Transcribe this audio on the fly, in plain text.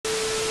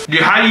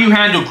How do you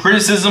handle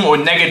criticism or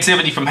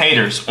negativity from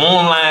haters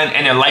online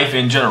and in life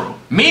in general?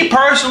 Me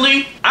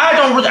personally,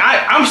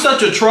 I'm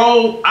such a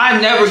troll. I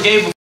never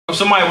gave a f if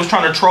somebody was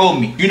trying to troll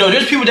me. You know,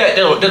 there's people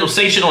that'll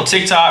say shit on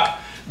TikTok.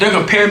 They'll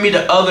compare me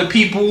to other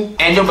people,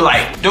 and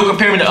they'll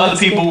compare me to other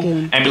people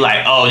and be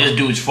like, oh, this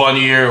dude's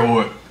funnier,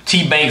 or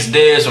Tbvnks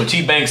this, or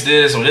Tbvnks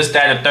this, or this,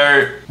 that, and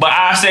third. But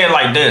I say it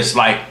like this,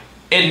 like,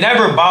 it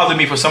never bothered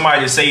me for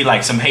somebody to say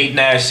like some hating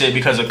ass shit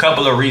because a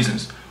couple of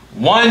reasons.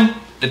 One,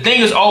 the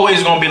thing is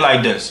always gonna be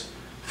like this.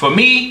 For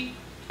me,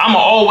 I'ma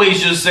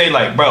always just say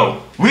like,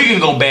 bro, we can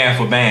go band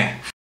for band.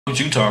 What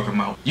you talking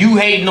about? You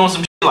hating on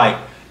some shit like,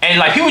 and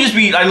like people just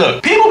be like,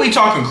 look, people be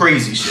talking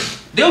crazy shit.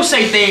 They'll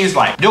say things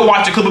like, they'll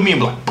watch a clip of me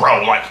and be like,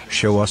 bro, like,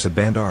 show us a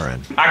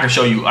bandarin. I can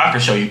show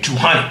you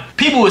 200.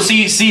 People will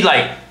see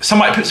like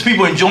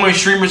people enjoying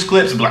streamers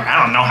clips and be like,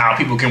 I don't know how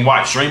people can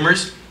watch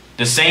streamers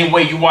the same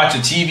way you watch a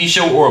TV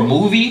show or a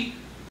movie.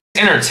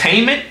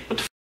 Entertainment? What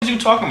the f is you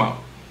talking about?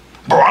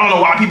 Bro, I don't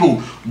know why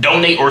people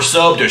donate or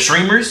sub to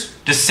streamers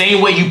the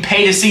same way you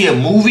pay to see a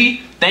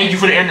movie. Thank you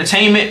for the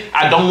entertainment.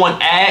 I don't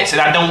want ads,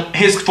 and I don't,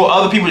 for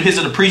other people, here's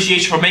an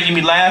appreciation for making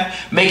me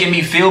laugh, making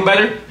me feel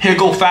better. Here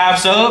go 5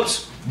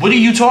 subs. What are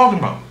you talking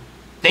about?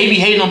 They be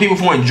hating on people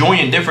for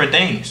enjoying different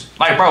things.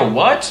 Like, bro,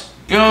 what?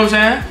 You know what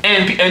I'm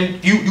saying?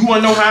 And you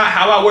wanna know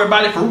how I worry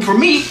about it? For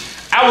me,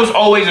 I was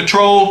always a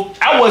troll.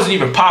 I wasn't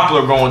even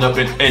popular growing up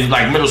in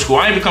like middle school.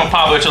 I didn't become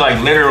popular until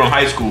like later in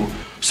high school.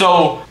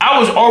 So I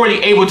was already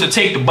able to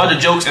take the butter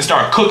jokes and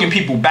start cooking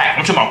people back.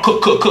 I'm talking about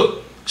cook.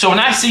 So when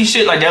I see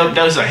shit like that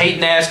was a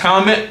hating ass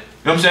comment, you know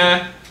what I'm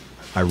saying?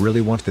 I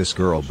really want this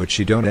girl, but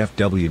she don't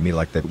FW me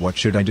like that. What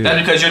should I do?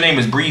 That's because your name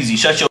is Breezy.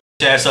 Shut your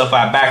ass up. If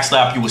I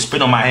backslap you with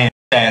spit on my hand,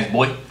 ass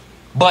boy.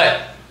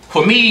 But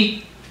for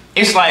me,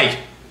 it's like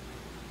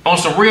on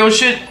some real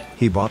shit.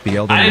 He bought the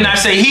Elden Ring. I did not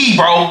say he,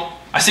 bro.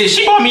 I said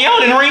she bought me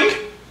Elden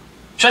Ring.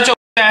 Shut your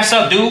ass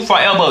up, dude, before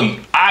I elbow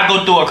you. I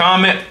go through a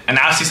comment and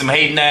I see some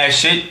hating ass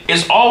shit.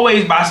 It's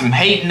always by some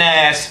hating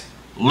ass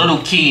little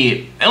kid.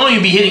 It don't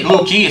even be hitting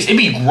little kids. It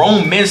be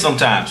grown men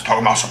sometimes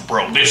talking about some,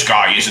 bro, this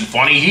guy isn't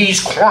funny. He's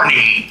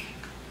corny.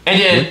 And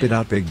then whip it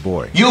out, big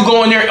boy. You'll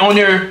go on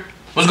there,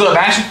 what's good,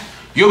 Bastion?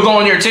 You'll go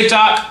on their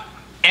TikTok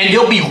and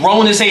they'll be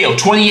grown as hell,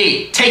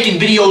 28, taking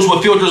videos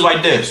with filters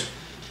like this.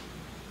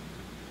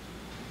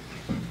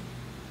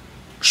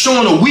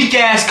 Showing a weak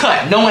ass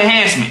cut, no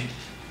enhancement.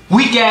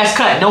 Weak ass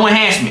cut, no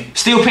enhancement.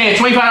 Still paying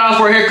 $25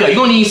 for a haircut. You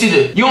don't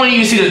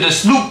even see the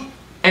swoop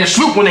and the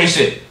swoop when they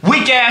sit.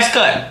 Weak ass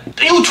cut.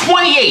 You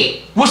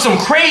 28 with some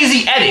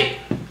crazy edit.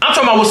 I'm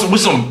talking about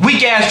with some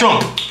weak ass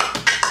drum.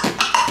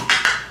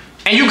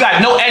 And you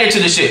got no edit to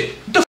the shit.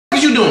 What the f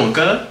is you doing,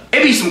 cuz?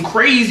 It be some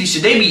crazy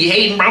shit. They be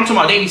hating, bro. I'm talking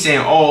about they be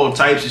saying all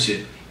types of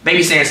shit. They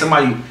be saying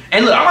somebody,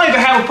 and look, I don't even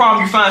have a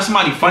problem if you find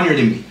somebody funnier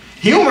than me.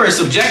 Humor is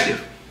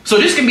subjective. So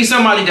this can be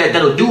somebody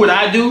that'll do what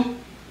I do.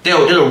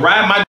 They'll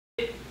ride my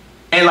dick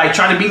and like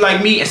try to be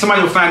like me, and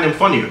somebody will find them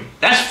funnier.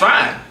 That's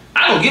fine.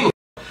 I don't give a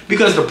f,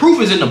 because the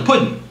proof is in the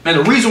pudding. And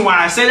the reason why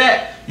I say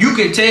that, you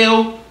can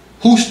tell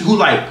who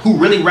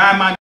really ride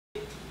my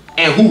dick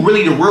and who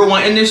really the real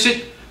one in this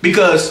shit.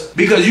 Because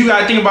you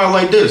gotta think about it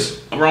like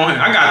this. Around here,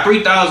 I got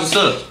 3,000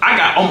 subs. I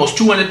got almost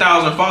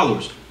 200,000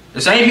 followers.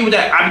 The same people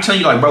that I be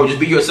telling you like, bro, just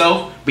be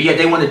yourself, but yet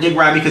they want to dick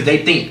ride because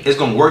they think it's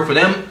gonna work for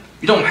them.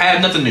 You don't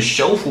have nothing to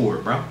show for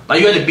it, bro.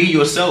 Like, you have to be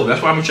yourself.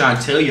 That's what I'm trying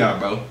to tell y'all,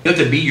 bro. You have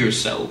to be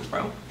yourself,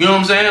 bro. You know what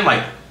I'm saying?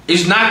 Like,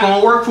 it's not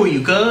gonna work for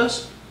you,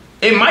 cuz.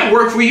 It might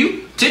work for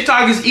you.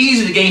 TikTok is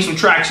easy to gain some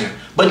traction.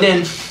 But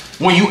then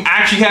when you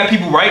actually have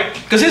people, right?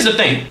 Because here's the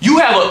thing. You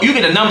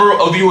get a number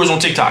of viewers on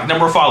TikTok,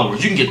 number of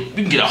followers. You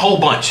can get a whole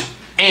bunch.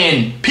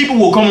 And people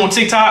will come on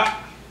TikTok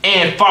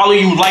and follow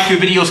you, like your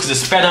videos because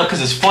it's fed up,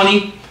 because it's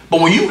funny. But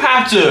when you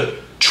have to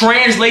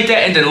translate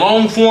that into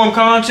long form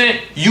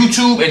content,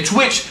 YouTube and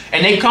Twitch,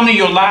 and they come to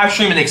your live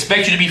stream and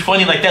expect you to be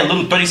funny like that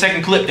little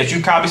 30-second clip that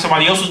you copy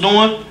somebody else was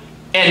doing,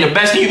 and the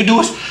best thing you can do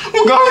is,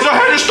 oh guys, I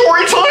had a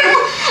story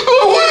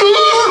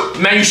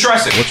time. Man, you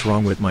stressing. What's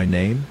wrong with my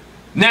name?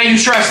 Now you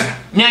stressing.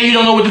 Now you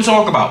don't know what to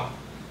talk about.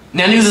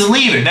 Now niggas is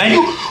leaving. Now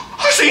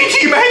I seen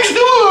Tbvnks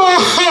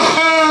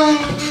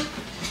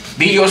do.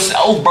 Be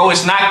yourself, bro.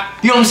 It's not,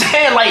 you know what I'm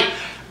saying? Like,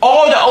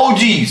 all the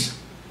OGs.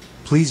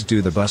 Please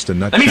do the bust a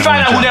nut. Let me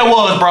find out who that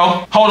was,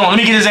 bro. Hold on, let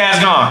me get his ass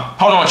gone.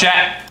 Hold on,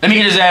 chat. Let me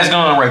get his ass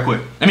gone right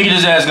quick. Let me get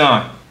his ass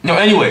gone. No,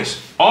 anyways,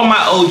 all my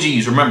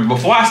OGs, remember,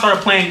 before I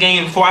started playing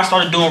games, before I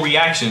started doing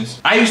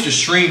reactions, I used to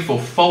stream for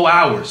 4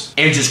 hours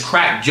and just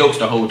crack jokes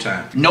the whole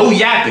time. No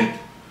yapping.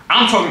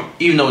 I'm talking,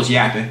 even though it's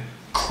yapping,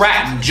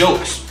 crack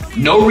jokes.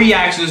 No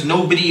reactions,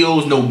 no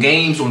videos, no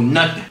games, or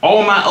nothing.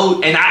 All my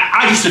old, and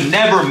I used to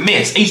never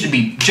miss. I used to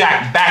be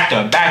jacked back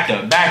to back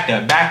to back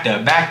to back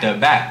to back to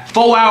back.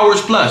 4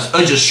 hours plus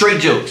of just straight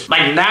jokes.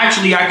 Like,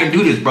 naturally I can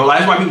do this, bro. Like,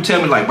 that's why people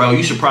tell me, like, bro,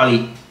 you should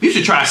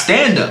try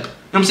stand up. You know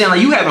what I'm saying?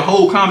 Like, you having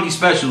whole comedy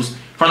specials in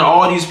front of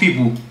all these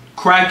people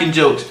cracking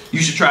jokes. You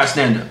should try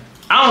stand up.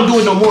 I don't do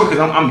it no more because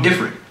I'm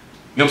different. You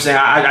know what I'm saying?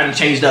 I done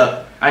changed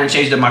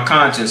up my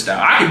content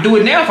style. I could do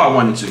it now if I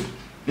wanted to. You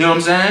know what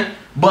I'm saying?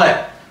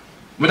 But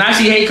when I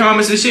see hate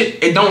comments and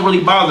shit, it don't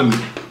really bother me.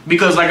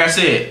 Because like I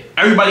said,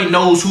 everybody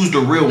knows who's the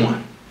real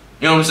one.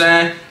 You know what I'm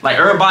saying? Like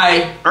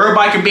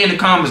everybody can be in the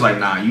comments like,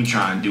 nah, you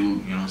trying to do,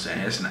 you know what I'm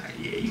saying? It's not,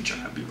 yeah, you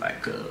trying to be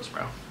like cuz,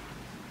 bro.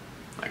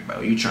 Like,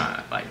 bro, you trying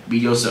to, like, be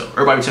yourself.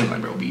 Everybody telling me,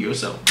 like, bro, be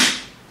yourself.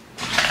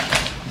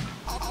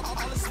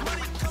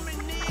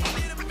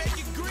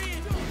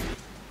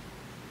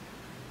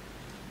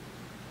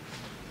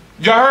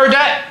 Y'all heard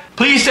that?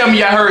 Please tell me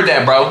y'all heard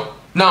that, bro.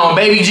 No, on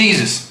Baby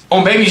Jesus.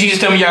 On Baby Jesus,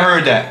 tell me y'all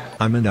heard that.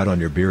 I'm a nut on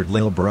your beard,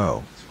 lil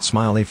bro.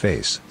 Smiley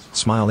face.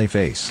 Smiley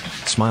face.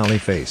 Smiley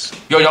face.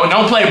 Yo,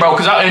 don't play, bro,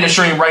 because I'll end the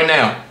stream right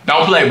now.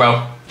 Don't play,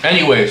 bro.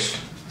 Anyways,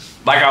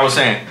 like I was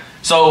saying.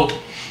 So,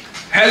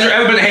 has there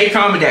ever been a hate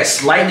comment that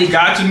slightly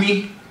got to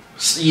me?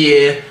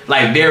 Yeah,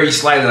 like very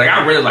slightly. Like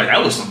I really like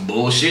that was some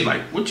bullshit.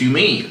 Like, what you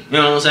mean? You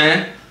know what I'm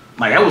saying?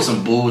 Like that was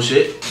some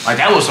bullshit. Like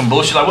that was some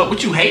bullshit. Like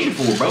what you hating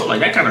for, bro?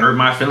 Like that kind of hurt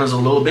my feelings a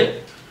little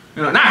bit.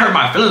 You know, not hurt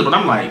my feelings, but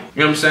I'm like,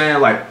 you know what I'm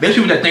saying? Like there's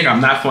people that think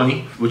I'm not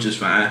funny, which is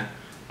fine.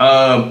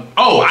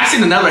 Oh, I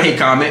seen another hate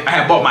comment. I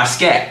had bought my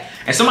scat,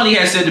 and somebody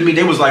had said to me,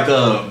 they was like,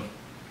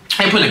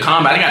 hey, put in a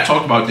comment. I think I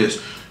talked about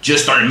this.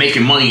 Just started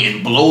making money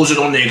and blows it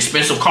on the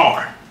expensive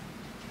car.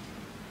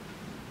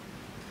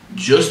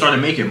 Just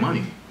started making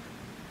money.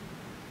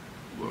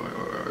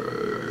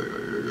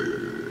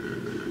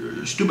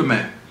 Stupid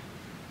man.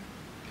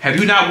 Have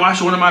you not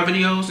watched one of my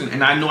videos?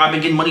 And I know I've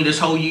been getting money this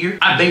whole year.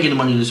 I've been getting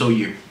money this whole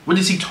year. What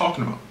is he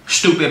talking about?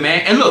 Stupid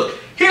man. And look,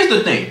 here's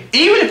the thing.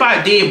 Even if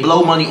I did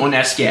blow money on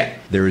that scat.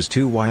 There is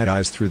 2 wide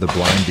eyes through the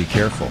blind. Be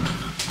careful.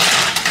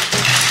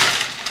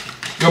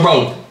 Yo,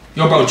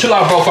 bro, chill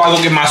out, bro, before I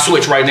go get my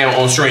Switch right now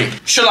on stream.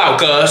 Chill out,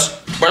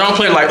 cuz. Bro, don't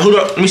play like,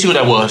 let me see who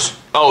that was.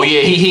 Oh,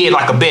 yeah, he hit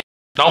like a bitch.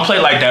 Don't play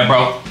like that,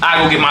 bro.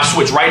 I go get my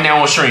Switch right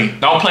now on stream.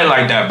 Don't play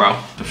like that, bro.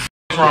 The f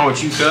is wrong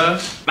with you,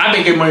 cuz? I've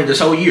been getting money this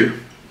whole year.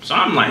 So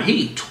I'm like,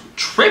 he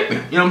tripping.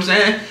 You know what I'm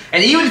saying?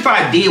 And even if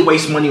I did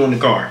waste money on the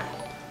car,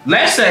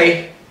 let's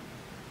say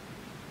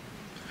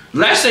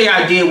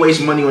I did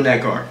waste money on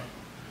that car.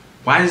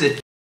 Why does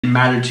it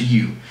matter to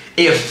you?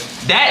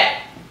 If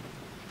that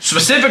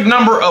specific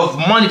number of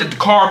money that the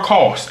car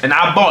cost and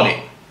I bought it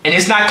and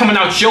it's not coming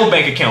out your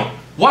bank account,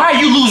 why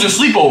are you losing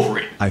sleep over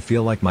it? I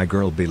feel like my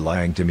girl be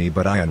lying to me,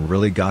 but I ain't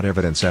really got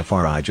evidence.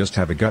 FR, I just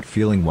have a gut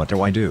feeling. What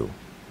do I do?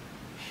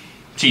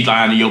 She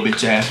lying to your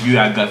bitch ass if you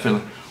got a gut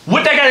feeling.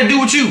 What that got to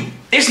do with you?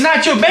 It's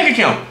not your bank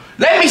account.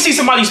 Let me see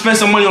somebody spend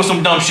some money on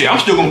some dumb shit. I'm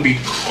still gonna be.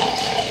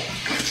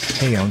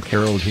 Hey, I'm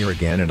Carol here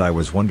again, and I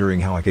was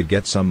wondering how I could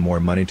get some more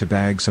money to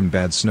bag some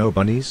bad snow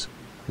bunnies.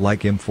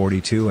 Like I'm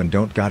 42 and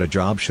don't got a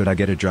job. Should I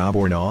get a job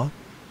or nah?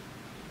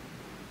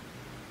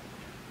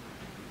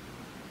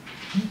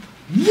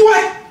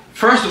 What?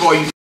 First of all,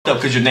 you up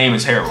because your name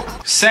is Harold.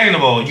 Second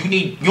of all, you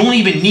don't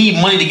even need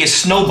money to get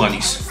snow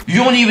bunnies.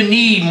 You don't even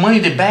need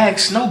money to bag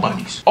snow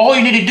bunnies. All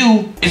you need to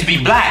do is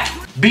be black,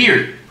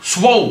 beard,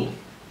 swole,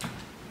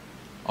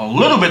 a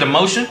little bit of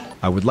motion.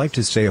 I would like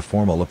to say a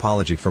formal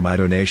apology for my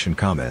donation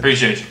comment.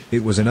 Appreciate you.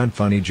 It was an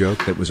unfunny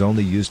joke that was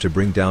only used to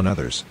bring down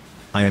others.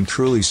 I am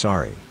truly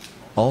sorry.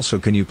 Also,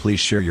 can you please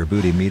share your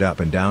booty meat up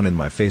and down in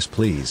my face,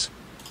 please?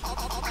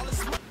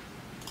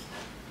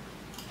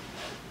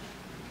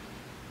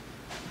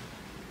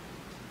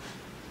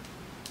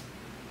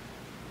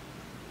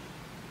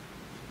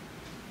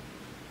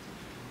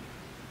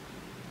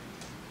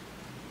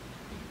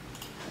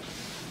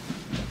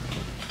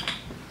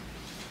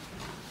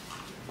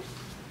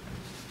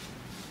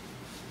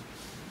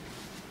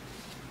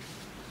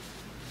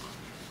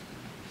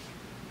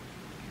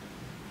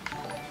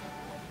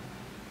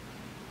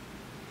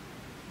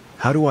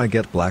 How do I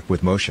get black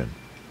with motion?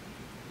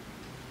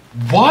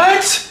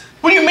 What?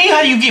 What do you mean,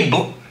 how do you get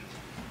black?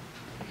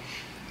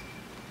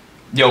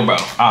 Yo, bro.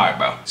 Alright,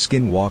 bro.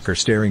 Skinwalker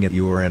staring at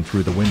you and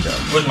through the window.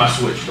 Where's my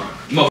Switch, bro?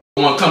 Motherfucker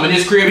wanna come in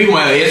this crib,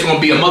 it's gonna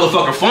be a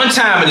motherfucking fun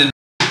time in this.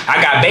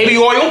 I got baby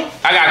oil,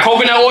 I got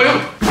coconut oil.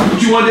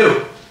 What you wanna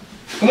do?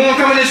 Come on,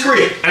 come in this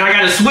crib. And I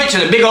got a Switch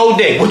and a big old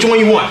dick. Which one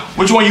you want?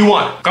 Which one you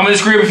want? Come in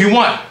this crib if you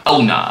want.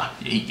 Oh, nah.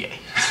 Yeah, he gay.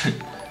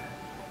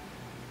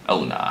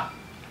 Oh, nah.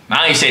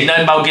 I ain't say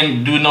nothing about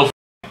doing no.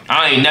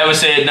 I ain't never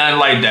said nothing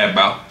like that,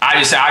 bro. I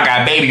just said I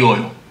got baby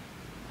oil.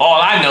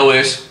 All I know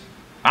is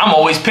I'm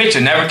always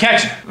pitching, never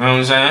catching. You know what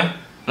I'm saying?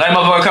 Let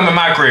motherfucker come in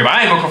my crib.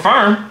 I ain't gonna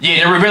confirm.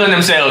 Yeah, they're revealing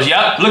themselves.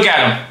 Yup. Look at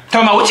them.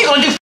 Talking about what you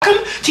gonna do? Fuck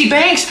him?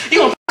 Tbvnks? You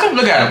gonna fuck him?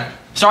 Look at him.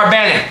 Start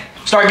banning.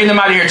 Start getting them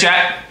out of here,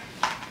 chat.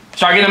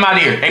 Start getting them out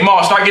of here. Hey,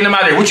 Ma, start getting them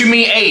out of here. What you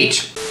mean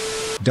age?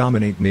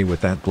 Dominate me with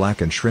that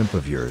blackened shrimp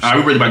of yours. Alright,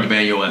 we really about to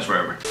ban your ass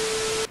forever.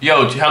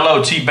 Yo,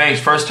 hello, Tbvnks.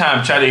 First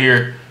time chatter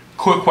here.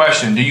 Quick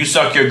question. Do you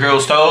suck your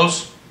girl's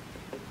toes?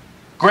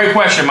 Great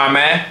question, my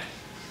man.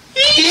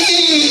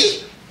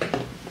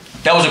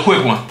 That was a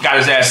quick one. Got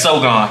his ass so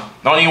gone.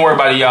 Don't even worry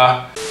about it,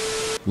 y'all.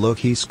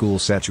 Low-key school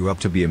set you up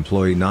to be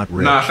employee, not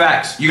rich. Nah,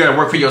 facts. You gotta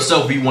work for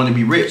yourself if you want to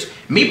be rich.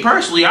 Me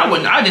personally,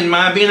 I didn't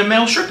mind being a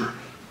male stripper.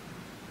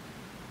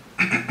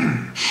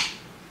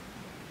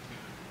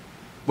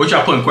 What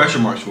y'all putting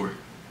question marks for?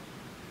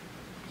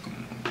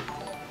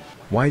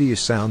 Why do you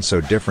sound so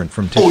different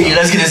from TikTok? Oh yeah,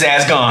 let's get his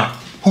ass gone.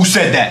 Who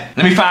said that?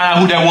 Let me find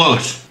out who that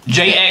was.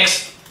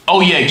 JX.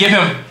 Oh yeah, give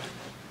him.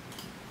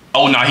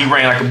 Oh no, he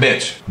ran like a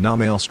bitch. Nah,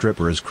 male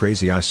stripper is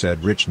crazy. I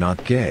said rich,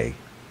 not gay.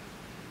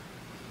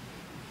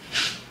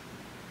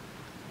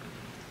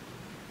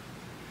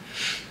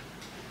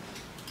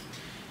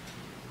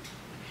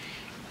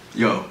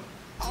 Yo,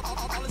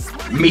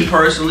 me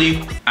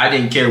personally, I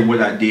didn't care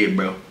what I did,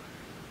 bro.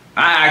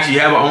 I actually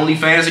have an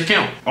OnlyFans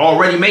account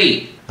already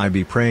made. I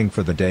be praying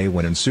for the day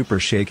when a super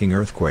shaking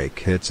earthquake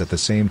hits at the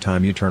same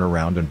time you turn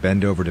around and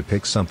bend over to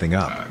pick something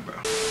up. Alright, bro.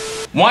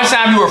 One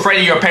time you were afraid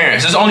of your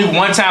parents. There's only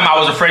one time I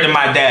was afraid of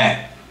my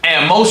dad.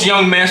 And most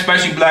young men,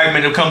 especially black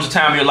men, there comes a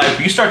time in your life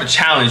where you start to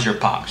challenge your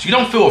pops. You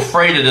don't feel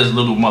afraid of this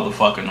little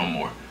motherfucker no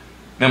more. You know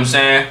what I'm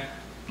saying?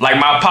 Like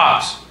my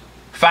pops,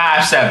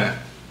 5'7".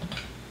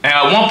 And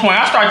at one point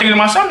I started thinking to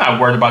myself, I'm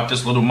not worried about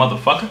this little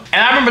motherfucker.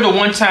 And I remember the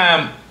one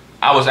time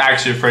I was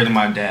actually afraid of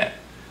my dad.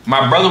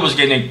 My brother was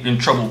getting in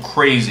trouble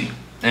crazy.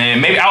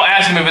 And maybe I'll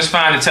ask him if it's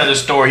fine to tell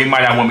this story. He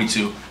might not want me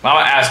to. But I'll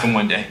ask him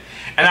one day.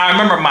 And I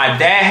remember my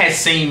dad had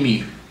seen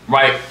me,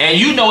 right? And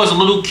you know, as a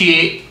little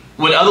kid,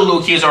 when other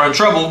little kids are in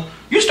trouble,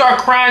 you start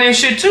crying and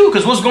shit too,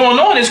 because what's going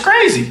on is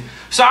crazy.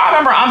 So I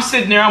remember I'm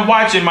sitting there, I'm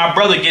watching my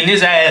brother getting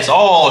his ass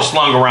all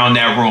slung around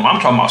that room. I'm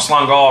talking about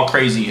slung all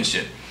crazy and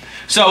shit.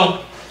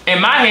 So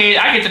in my head,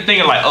 I get to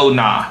thinking like, oh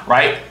nah,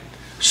 right?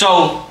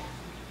 So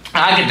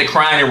I get to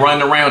crying and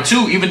running around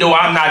too, even though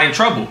I'm not in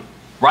trouble,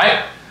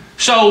 right?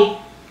 So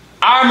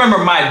I remember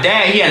my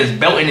dad, he had his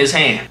belt in his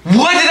hand.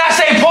 What did I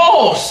say?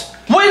 Pause.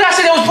 What did I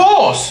say? That was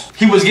pause.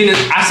 He was getting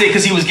his, I said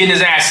because he was getting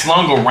his ass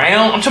slung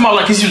around. I'm talking about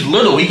like because he was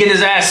little, he getting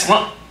his ass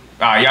slung. All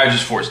right, y'all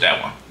just forced that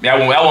one. That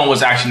one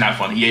was actually not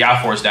funny. Yeah,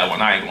 y'all forced that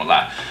one. I ain't gonna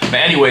lie. But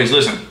anyways,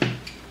 listen,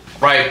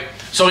 right?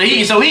 So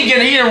he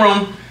getting in the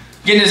room,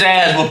 getting his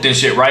ass whooped and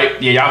shit,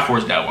 right? Yeah, y'all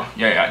forced that one.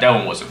 Yeah, that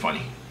one wasn't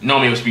funny.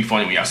 Normally it would be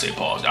funny when y'all say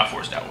pause. Y'all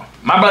forced that one.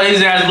 My brother,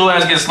 his little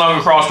ass getting slung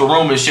across the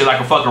room and shit like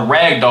a fucking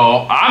rag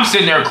doll. I'm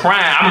sitting there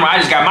crying. I remember I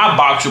just got my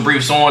boxer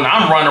briefs on.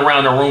 I'm running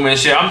around the room and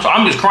shit.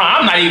 I'm just crying.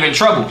 I'm not even in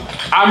trouble.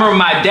 I remember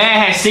my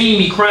dad had seen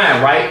me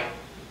crying, right?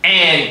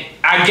 And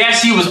I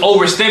guess he was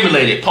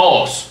overstimulated.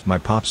 Pause. My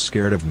pop's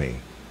scared of me.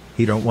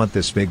 He don't want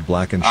this big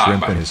blackened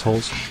shrimp in his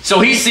holes. So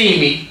he seen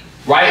me,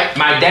 right?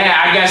 My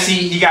dad, I guess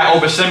he got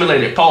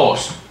overstimulated.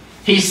 Pause.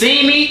 He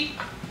seen me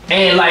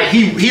and like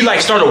he like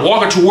started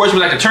walking towards me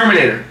like a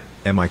Terminator.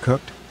 Am I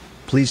cooked?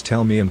 Please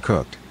tell me I'm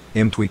cooked.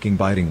 I'm tweaking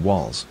biting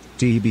walls.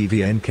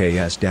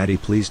 Tbvnks daddy,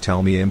 please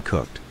tell me I'm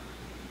cooked.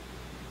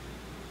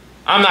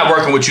 I'm not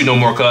working with you no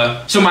more,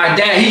 cuz. So my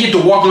dad, he get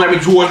to walking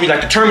towards me like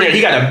the Terminator.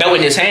 He got a belt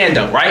in his hand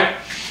though, right?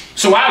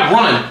 So I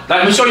run. Like,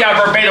 let me show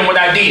y'all verbatim what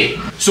I did.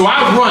 So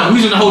I run.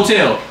 Who's in the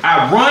hotel?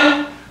 I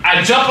run.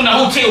 I jump on the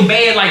hotel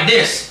bed like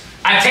this.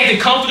 I take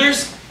the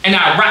comforters and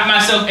I wrap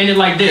myself in it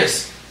like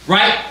this,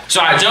 right? So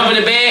I jump in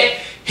the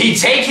bed. He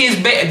take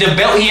the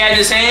belt he had in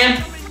his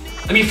hand.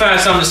 Let me find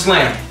something to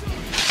slam.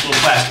 A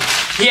little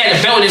plastic. He had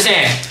the belt in his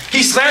hand.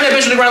 He slammed that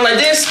bitch on the ground like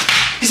this.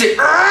 He said,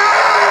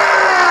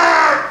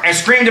 "Argh!" and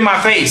screamed in my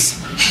face.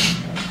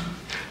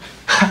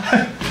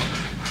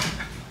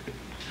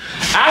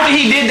 After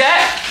he did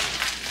that,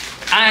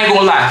 I ain't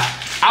gonna lie,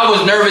 I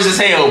was nervous as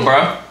hell,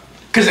 bro.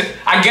 Cause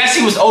I guess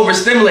he was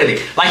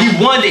overstimulated. Like he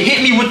wanted to hit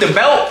me with the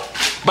belt,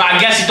 but I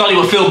guess he thought he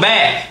would feel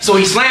bad. So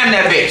he slammed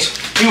that bitch.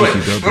 He went,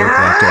 if you go broke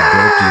like that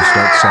broke, do you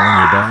start selling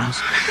your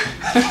dogs?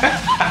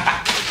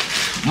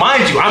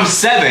 Mind you, I'm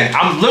 7.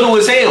 I'm little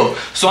as hell.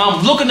 So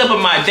I'm looking up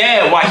at my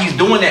dad while he's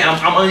doing that.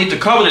 I'm underneath the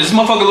cover. This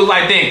motherfucker looked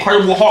like the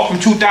Incredible Hulk from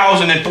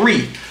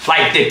 2003.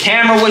 Like the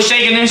camera was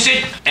shaking and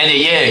shit. And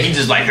then yeah, he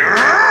just like,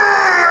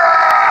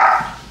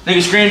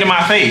 nigga screamed in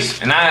my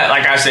face. And I,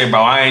 like I said,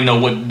 bro, I ain't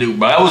know what to do,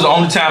 bro. That was the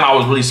only time I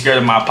was really scared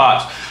of my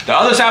pops. The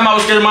other time I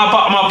was scared of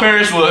my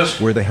parents was...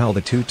 Where the hell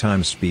the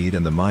 2x speed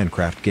and the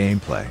Minecraft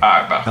gameplay?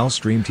 Alright, bro. I'll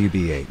stream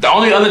TB8. The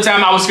only other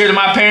time I was scared of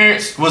my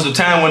parents was the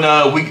time when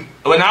I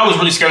was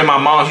really scared of my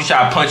mom. She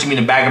tried punching me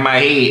in the back of my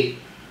head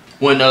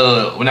when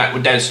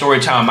with that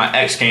story time my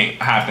ex came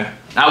happen.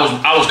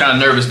 I was kind of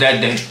nervous that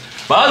day.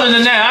 But other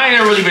than that, I ain't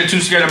never really been too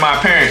scared of my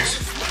parents.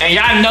 And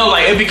y'all know,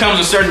 like, it becomes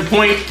a certain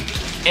point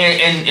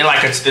in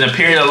a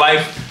period of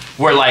life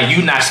where like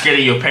you not scared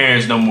of your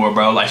parents no more,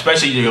 bro. Like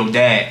especially your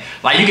dad.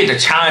 Like you get to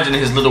challenging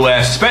his little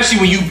ass. Especially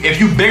when if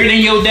you bigger than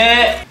your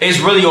dad, it's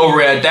really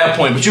over at that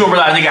point. But you don't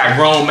realize they got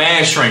grown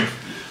man strength.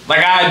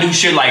 Like I do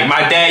shit like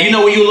my dad. You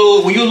know when you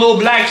a little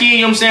black kid, you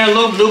know what I'm saying?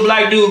 Little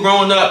black dude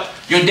growing up,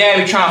 your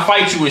dad be trying to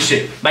fight you and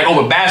shit. Like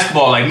over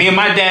basketball. Like me and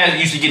my dad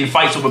used to get in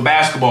fights over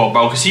basketball,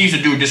 bro. Cause he used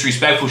to do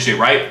disrespectful shit,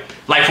 right?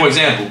 Like for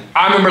example,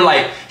 I remember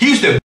like he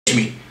used to bitch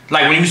me.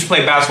 Like when he used to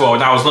play basketball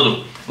when I was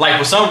little. Like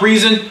for some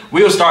reason,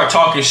 we'll start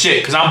talking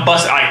shit because I'll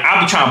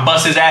be trying to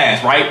bust his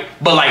ass, right?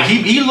 But like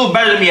he a little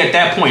better than me at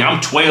that point.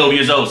 I'm 12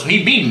 years old, so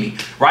he beat me,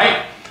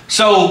 right?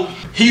 So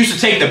he used to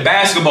take the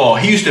basketball.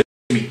 He used to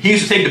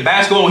take the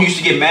basketball. He used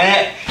to get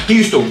mad. He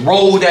used to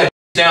roll that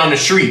down the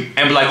street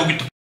and be like, "Go get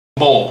the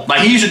ball."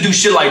 Like he used to do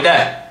shit like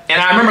that.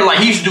 And I remember like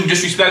he used to do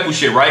disrespectful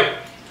shit, right?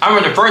 I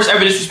remember the first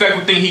ever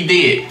disrespectful thing he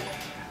did.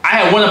 I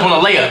had one up on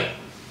a layup,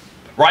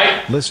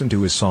 right? Listen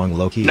to his song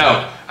low-key.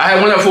 No, I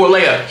had one up for a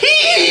layup.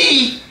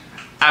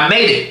 I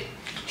made it.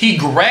 He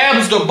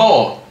grabs the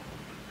ball.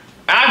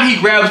 After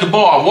he grabs the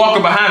ball, I'm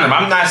walking behind him.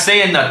 I'm not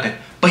saying nothing.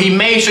 But he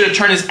made sure to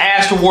turn his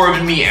ass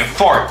towards me and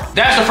fart.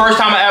 That's the first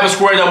time I ever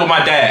squared up with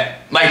my dad.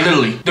 Like,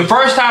 literally. The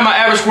first time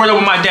I ever squared up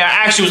with my dad,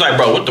 I actually was like,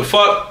 bro, what the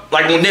fuck?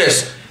 Like, on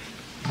this.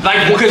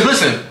 Like, because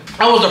listen,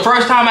 that was the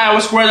first time I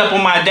ever squared up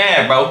with my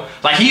dad, bro.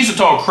 Like, he used to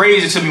talk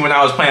crazy to me when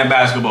I was playing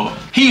basketball.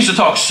 He used to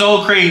talk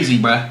so crazy,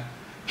 bro.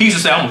 He used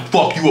to say, I'm gonna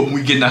fuck you up when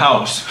we get in the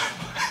house.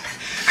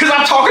 Because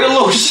I'm talking a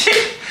little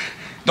shit.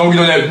 Don't you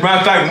know that? Matter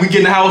of fact, when we get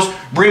in the house,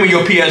 bring me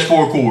your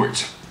PS4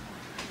 cords.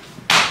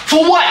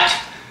 For what?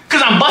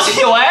 Because I'm busting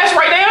your ass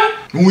right now?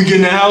 When we get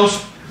in the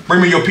house,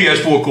 bring me your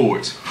PS4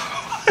 cords.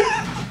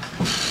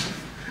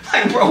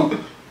 Like, bro,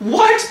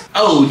 what?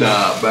 Oh,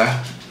 nah,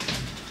 bro.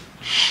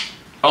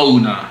 Oh,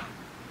 nah.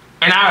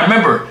 And I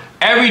remember,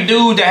 every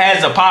dude that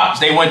has a pops,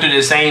 they went through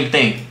the same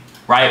thing,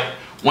 right?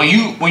 When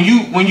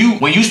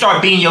you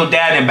start beating your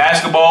dad in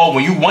basketball,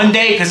 when you one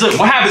day, because look,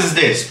 what happens is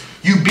this.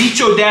 You beat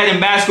your dad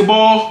in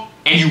basketball,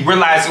 and you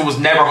realize it was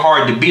never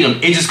hard to beat him.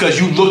 It's just because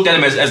you looked at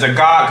him as a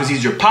god because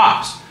he's your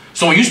pops.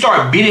 So when you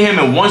start beating him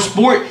in one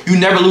sport, you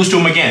never lose to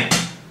him again.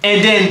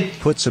 And then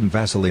put some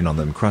Vaseline on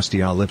them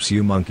crusty lips,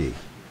 you monkey.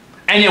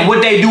 And then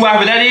what they do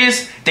after that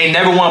is they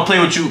never want to play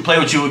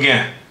with you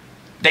again.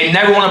 They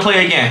never want to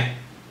play again.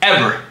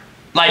 Ever.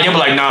 Like they'll be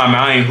like, nah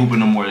man, I ain't hooping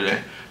no more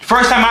today.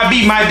 First time I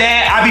beat my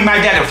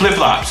dad in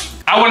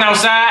flip-flops. I went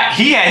outside,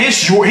 he had his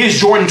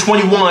Jordan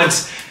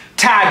 21s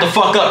tied the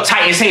fuck up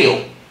tight as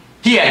hell.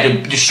 He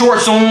had the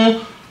shorts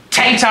on,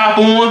 tank top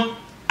on.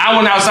 I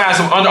went outside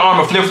some Under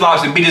Armour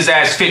flip-flops and beat his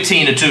ass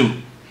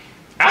 15-2.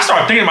 I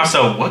started thinking to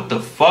myself, what the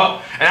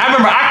fuck? And I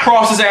remember I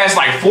crossed his ass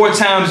like 4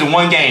 times in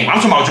one game. I'm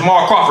talking about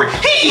Jamal Crawford.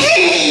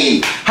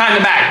 Behind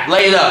the back,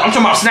 lay it up. I'm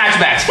talking about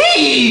snatchbacks.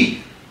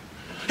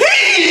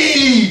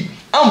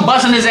 I'm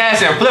busting his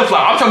ass in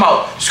flip-flop. I'm talking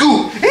about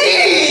scoop.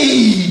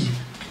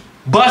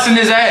 Busting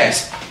his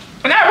ass.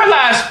 And I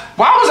realized,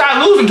 why was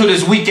I losing to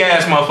this weak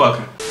ass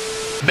motherfucker?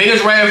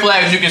 Biggest red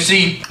flags you can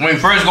see when we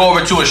first go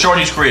over to a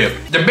shorty's crib.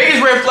 The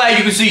biggest red flag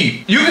you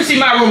can see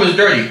my room is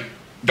dirty.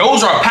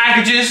 Those are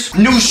packages,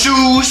 new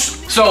shoes,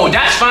 so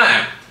that's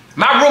fine.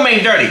 My room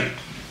ain't dirty. You know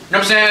what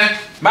I'm saying?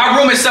 My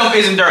room itself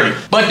isn't dirty.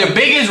 But the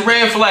biggest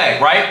red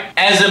flag, right?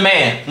 As a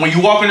man, when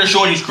you walk in a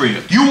shorty's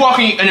crib, you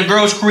walking in a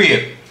girl's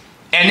crib,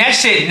 and that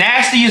shit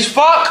nasty as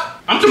fuck.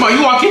 I'm talking about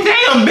you walking,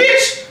 damn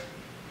bitch.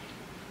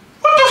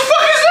 What the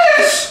fuck is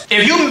this?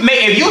 If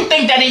you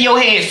think that in your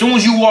head as soon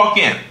as you walk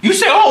in, you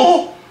say,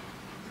 oh,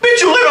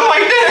 bitch, you living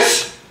like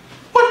this?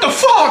 What the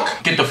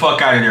fuck? Get the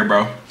fuck out of there,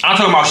 bro. I'm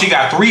talking about she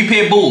got 3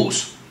 pit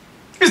bulls.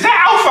 Is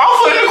that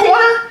alfalfa in the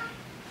corner?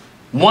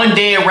 1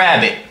 dead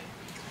rabbit.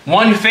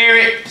 1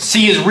 ferret,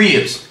 see his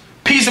ribs.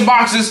 Pizza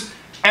boxes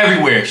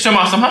everywhere. She's talking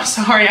about, I'm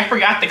sorry, I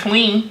forgot to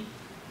clean.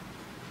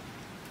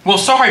 Well,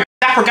 sorry,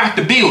 I forgot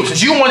the bill.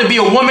 Since you want to be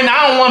a woman,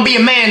 I don't want to be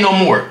a man no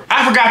more.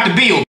 I forgot the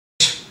bill.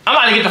 I'm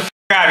about to get the fuck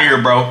out of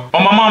here, bro.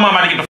 On my mom, I'm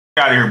about to get the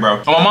fuck out of here, bro.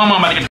 On my mom,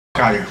 I'm about to get the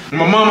fuck out of here. On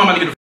my mom, I'm about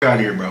to get the fuck out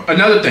of here, bro.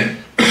 Another thing.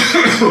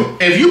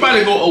 If you about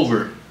to go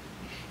over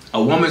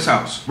a woman's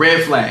house,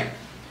 red flag.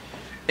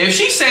 If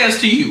she says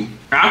to you,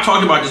 and I've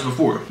talked about this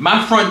before,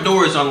 my front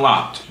door is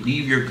unlocked.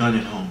 Leave your gun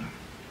at home.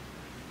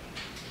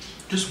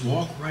 Just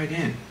walk right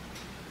in.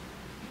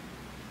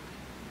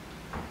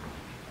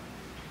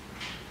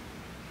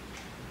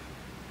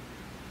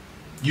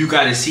 You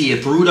gotta see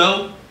it through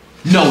though?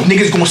 No,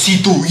 niggas gonna see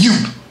through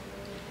you.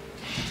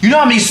 You know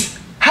how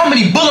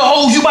many bullet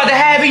holes you about to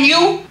have in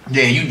you?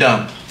 Yeah, you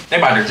dumb. They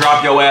about to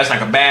drop your ass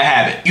like a bad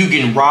habit. You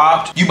getting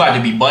robbed. You about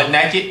to be butt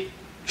naked,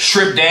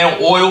 stripped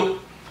down, oiled,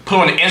 put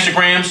on the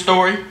Instagram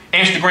story,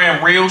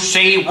 Instagram reel,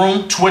 shade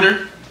room,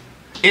 Twitter.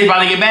 It's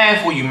about to get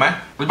bad for you,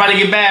 man. It's about to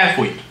get bad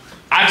for you.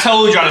 I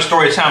told y'all the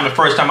story time the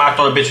first time I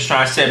thought a bitch was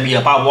trying to set me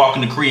up. I walked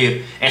in the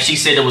crib and she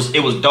said it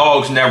was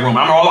dogs in that room.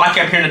 I remember all I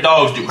kept hearing the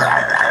dogs do.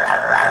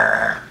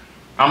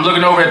 I'm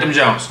looking over at them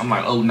Jones. I'm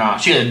like, oh nah.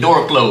 She had the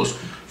door closed.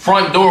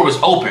 Front door was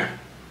open.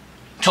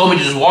 Told me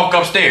to just walk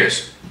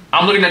upstairs.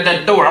 I'm looking at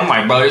that door. I'm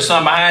like, bro, there's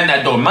something behind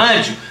that door.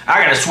 Mind you,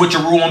 I got a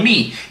switcheroo on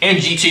me and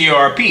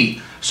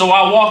GTRP. So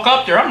I walk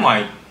up there. I'm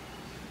like,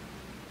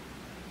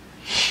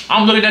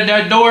 I'm looking at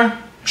that door. I'm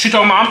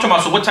talking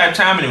about, so what type of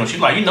timing it on? She's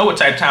like, you know what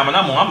type of timing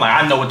I'm on. I'm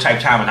like, I know what type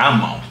of timing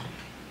I'm on.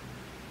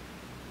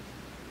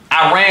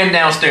 I ran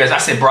downstairs. I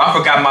said, bro, I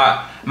forgot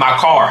my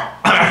car.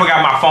 I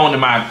forgot my phone in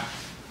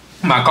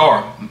my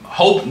car.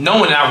 Hope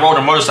knowing that I rode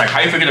a motorcycle.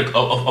 How you forget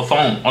a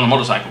phone on a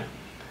motorcycle?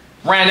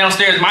 Ran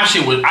downstairs. I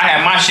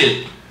had my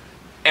shit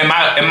in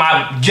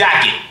my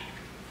jacket.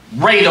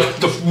 Ready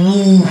to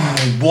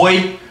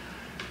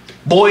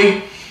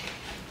boy.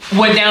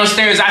 Went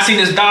downstairs. I seen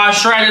this Dodge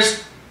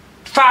Stratus.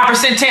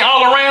 5% tint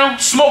all around.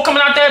 Smoke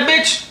coming out that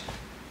bitch.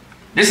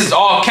 This is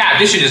all cap.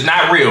 This shit is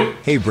not real.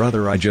 Hey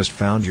brother, I just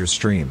found your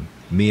stream.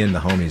 Me and the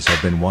homies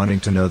have been wanting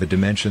to know the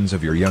dimensions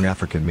of your young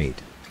African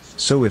meat.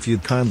 So if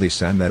you'd kindly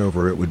send that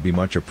over, it would be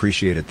much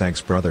appreciated.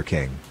 Thanks, brother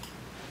King.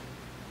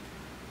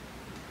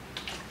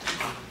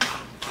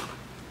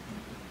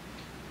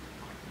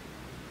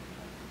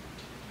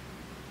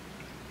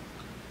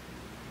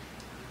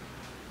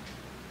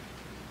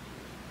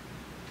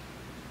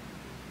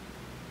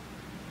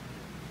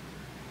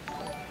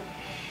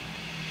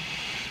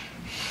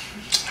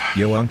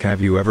 Yo, Unc,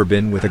 have you ever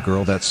been with a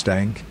girl that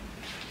stank?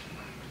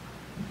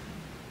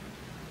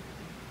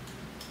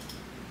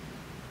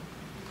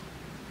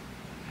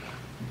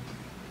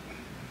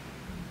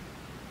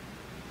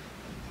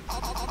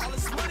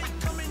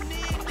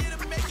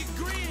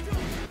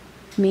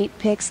 Meat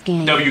Picks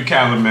Gang. W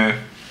Calvin, man.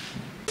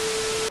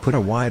 Put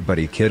a wide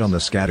buddy kid on the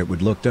scat, it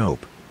would look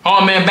dope.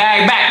 Oh man,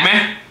 bag back,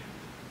 man.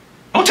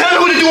 Don't tell me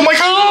what to do with my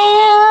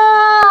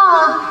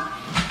car.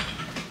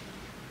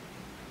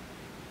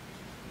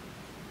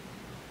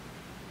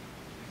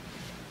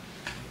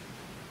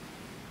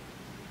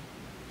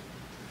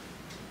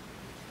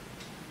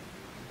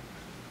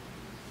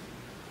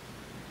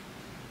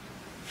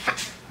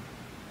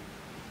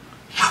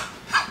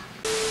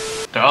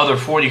 The other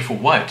 40 for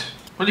what?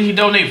 What did he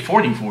donate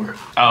 40 for?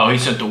 Oh, he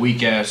sent the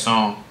weak ass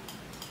song.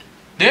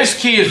 This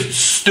kid is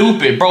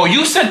stupid, bro.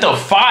 You sent the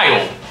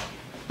file.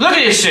 Look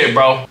at this shit,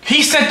 bro.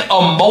 He sent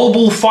a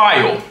mobile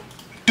file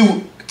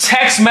through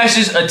text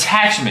message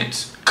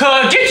attachments.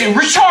 Cuz, get your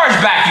recharge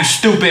back, you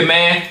stupid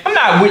man. I'm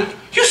not with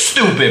you,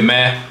 stupid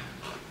man.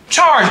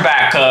 Charge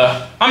back,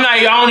 cuz.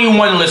 I don't even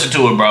want to listen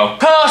to it, bro.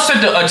 Cuz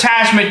sent the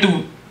attachment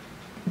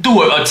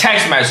through a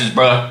text message,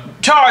 bro.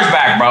 Charge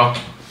back, bro.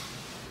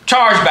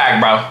 Charge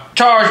back, bro.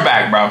 Charge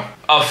back, bro.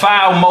 A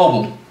file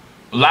mobile.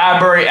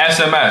 Library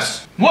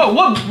SMS.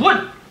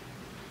 What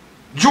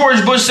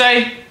George Bush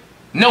say?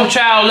 No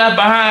child left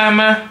behind,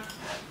 man.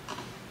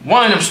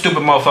 One of them stupid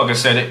motherfuckers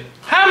said it.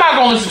 How am I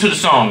gonna listen to the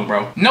song,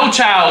 bro? No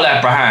child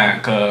left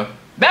behind, cuz.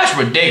 That's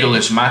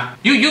ridiculous, man. How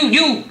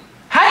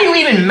do you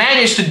even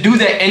manage to do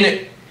that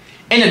in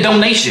a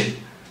donation?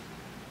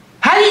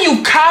 How do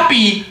you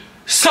copy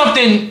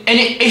something and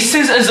it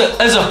sends as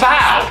a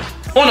file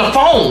on a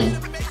phone?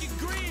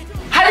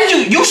 How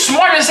did you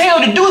smart as hell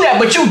to do that,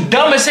 but you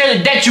dumb as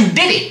hell that you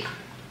did it?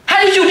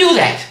 How did you do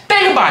that?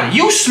 Think about it.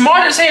 You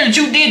smart as hell that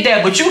you did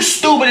that, but you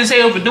stupid as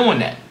hell for doing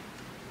that.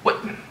 What?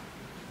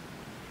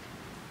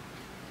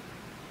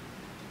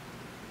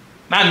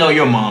 I know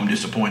your mom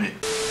disappointed.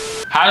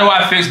 How do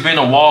I fix being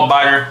a wall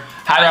biter?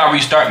 How do I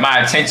restart my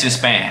attention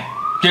span?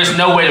 There's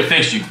no way to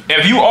fix you.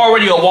 If you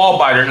already a wall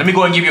biter, let me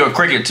go and give you a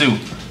cricket too.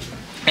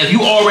 If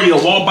you already a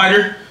wall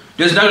biter,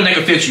 there's nothing that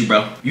can fix you,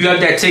 bro. You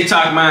have that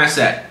TikTok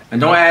mindset. And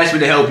don't ask me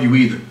to help you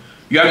either.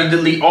 You have to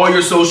delete all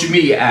your social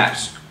media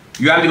apps.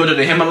 You have to go to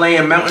the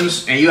Himalayan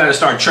mountains and you got to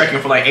start trekking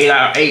for like 8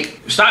 hours.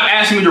 Stop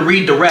asking me to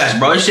read the rest,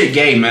 bro. This shit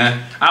gay,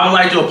 man. I would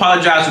like to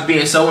apologize for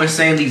being so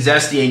insanely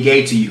zesty and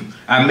gay to you.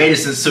 I made a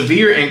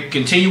severe and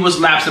continuous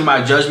lapse in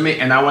my judgment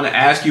and I want to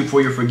ask you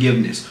for your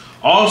forgiveness.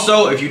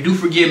 Also, if you do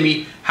forgive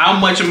me, how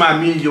much of my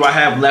immunity do I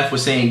have left with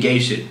saying gay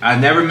shit? I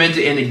never meant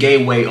it in a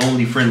gay way,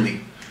 only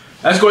friendly.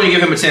 Let's go ahead and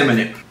give him a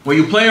 10-minute. When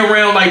you play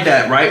around like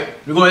that, right?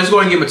 Let's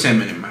go ahead and give him a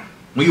 10-minute, man.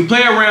 When you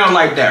play around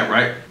like that,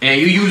 right?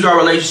 And you use our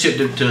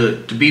relationship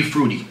to be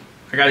fruity,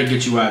 I gotta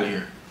get you out of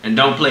here. And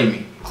don't play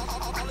me.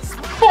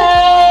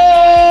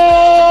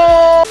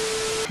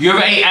 You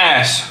ever ate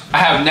ass? I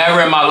have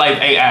never in my life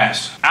ate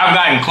ass. I've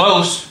gotten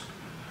close,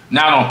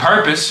 not on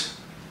purpose,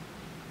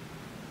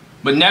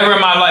 but never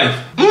in my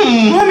life.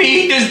 Let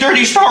me eat this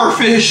dirty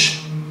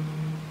starfish.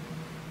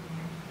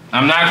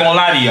 I'm not gonna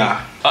lie to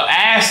y'all.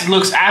 Ass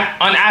looks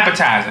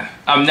unappetizing.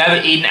 I've never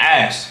eaten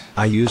ass.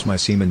 I use my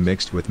semen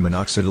mixed with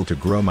minoxidil to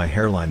grow my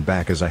hairline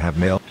back as I have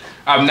male.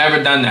 I've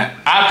never done that.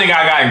 I think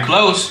I gotten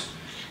close.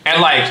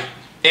 And like,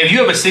 if you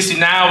have a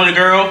 69 with a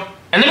girl,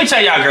 and let me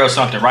tell y'all girls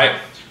something, right?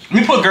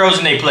 Let me put girls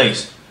in their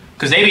place.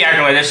 Cause they be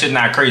acting like that shit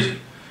not crazy.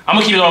 I'm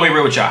gonna keep it all the way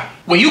real with y'all.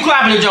 When you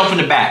clapping the jump from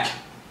the back,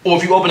 or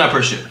if you open up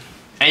her shit,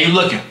 and you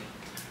looking,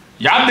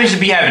 y'all bitches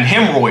be having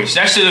hemorrhoids.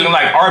 That shit looking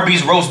like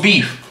Arby's roast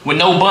beef with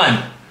no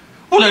bun.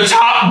 With a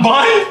top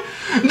bun?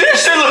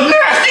 This shit look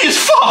nasty as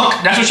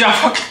fuck. That's what y'all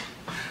fucking...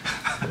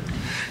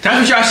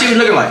 That's what y'all shit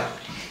looking like.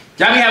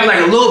 Y'all be having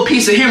like a little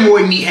piece of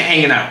hemorrhoid meat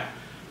hanging out.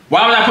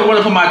 Why would I want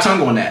to put my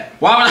tongue on that?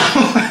 Why would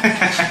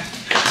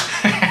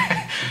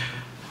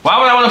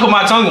I want to put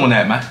my tongue on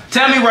that, man?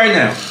 Tell me right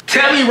now.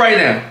 Tell me right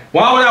now.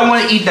 Why would I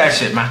want to eat that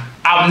shit, man?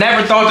 I've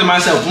never thought to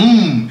myself,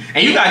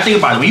 And you gotta think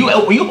about it.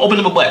 When you open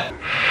up a butt.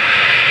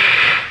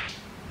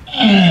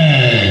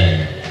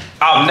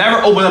 I've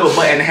never opened up a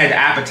butt and had the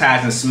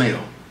appetizing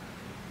smell.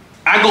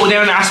 I go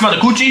down there, I smell the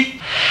coochie.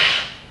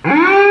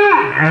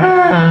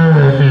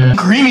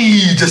 Creamy,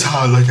 just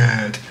how I look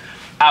at.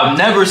 I've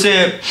never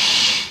said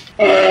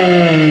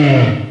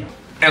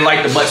and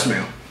like the butt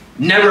smell.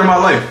 Never in my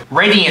life.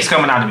 Radiance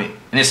coming out of it.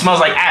 And it smells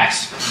like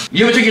ass.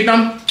 You ever take your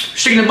thumb,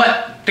 stick it in the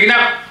butt, take it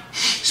out,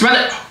 smell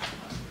it?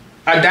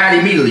 I died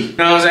immediately. You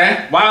know what I'm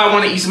saying? Why I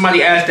want to eat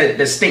somebody's ass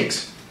that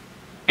stinks?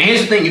 And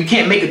here's the thing, you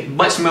can't make a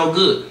butt smell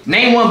good.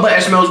 Name one butt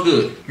that smells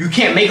good. You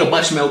can't make a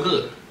butt smell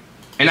good.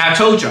 And I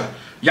told y'all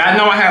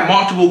know I have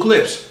multiple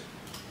clips.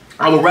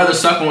 I would rather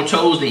suck on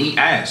toes than eat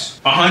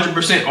ass.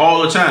 100%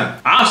 all the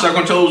time. I'll suck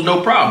on toes,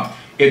 no problem.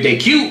 If they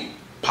cute,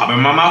 pop in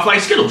my mouth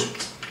like Skittles.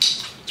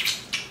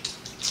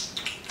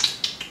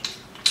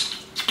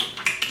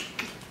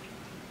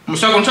 I'm gonna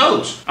suck on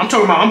toes. I'm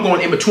talking about I'm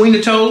going in between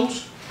the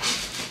toes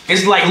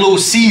It's like a little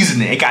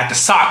seasoning. It got the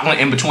sock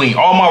in between.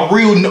 All my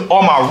real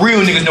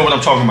niggas know what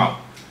I'm talking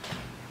about.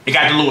 It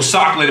got the little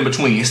sock in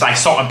between. It's like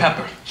salt and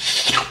pepper.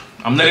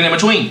 I'm letting it in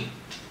between.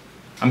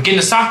 I'm getting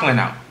the sock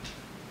out.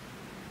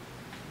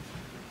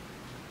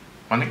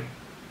 My nigga.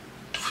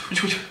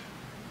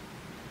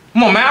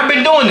 Come on, man. I've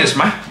been doing this,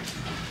 man.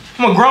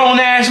 I'm a grown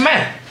ass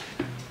man.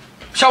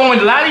 Y'all want me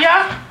to lie to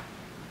y'all?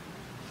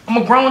 I'm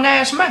a grown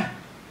ass man.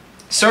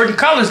 Certain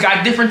colors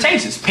got different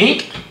tastes.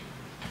 Pink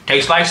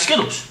tastes like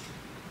Skittles.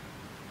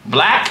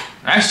 Black,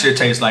 that shit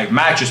tastes like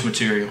mattress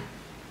material.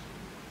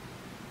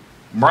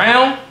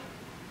 Brown,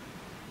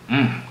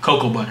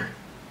 cocoa butter.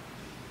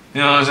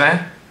 You know what I'm saying?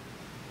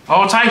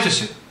 All types of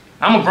shit.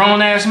 I'm a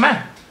grown ass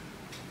man.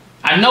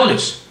 I know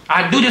this.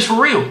 I do this for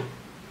real.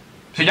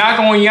 So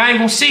y'all ain't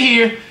gonna sit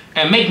here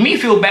and make me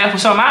feel bad for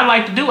something I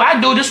like to do.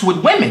 I do this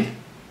with women.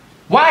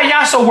 Why are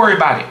y'all so worried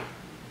about it?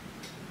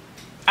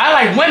 I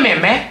like women,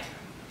 man.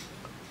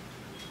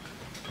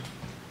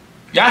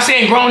 Y'all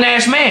saying grown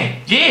ass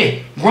man.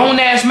 Yeah, grown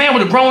ass man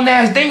with a grown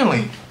ass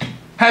dingling.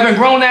 Having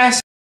grown ass.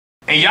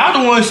 And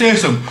y'all the ones saying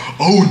some,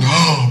 oh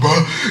no, bro,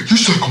 you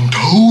suck on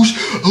toes?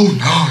 Oh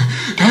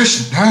no,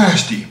 that's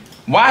nasty.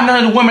 Why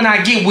none of the women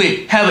I get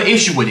with have an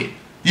issue with it?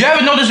 You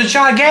ever notice that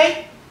y'all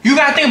gay? You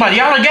gotta think about it,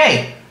 y'all are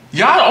gay.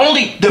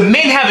 The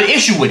men have an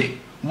issue with it.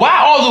 Why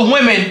all the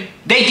women,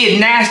 they get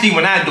nasty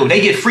when I do it?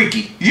 They get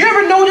freaky. You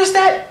ever notice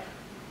that?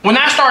 When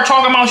I start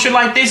talking about shit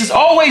like this, it's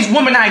always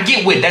women I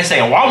get with that say,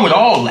 oh, I'm with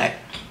all that.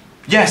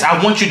 Yes,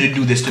 I want you to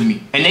do this to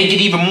me. And they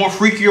get even more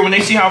freakier when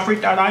they see how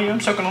freaked out I am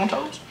sucking on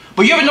toes.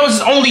 But you ever notice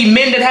it's only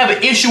men that have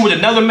an issue with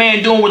another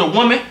man doing with a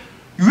woman?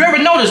 You ever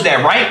notice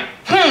that, right?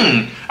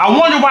 I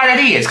wonder why that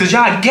is, because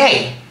y'all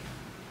gay.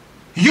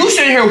 You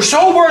sitting here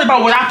so worried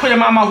about what I put in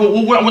my mouth,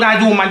 what I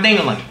do with my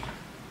ding-a-ling.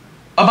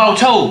 About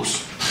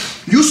toes.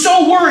 You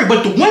so worried,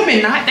 but the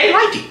women, they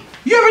like it.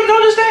 You ever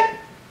notice that?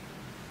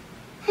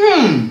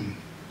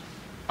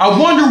 I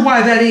wonder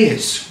why that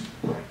is.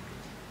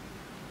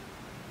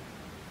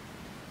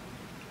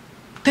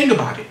 Think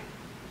about it.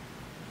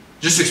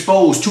 Just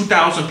expose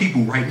 2,000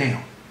 people right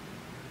now.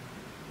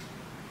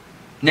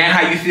 Now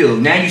how you feel?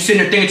 Now you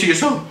sitting there thinking to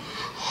yourself,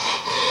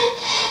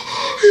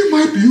 he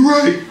might be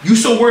right. You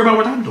so worried about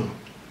what I'm doing.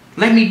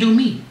 Let me do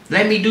me.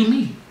 Let me do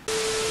me.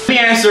 Let me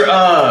answer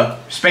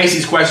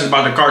Spacey's questions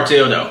about the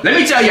cartel though. Let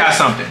me tell y'all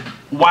something.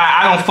 Why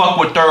I don't fuck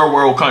with third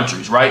world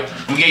countries, right?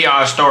 Let me give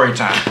y'all a story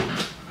time.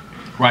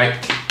 Right?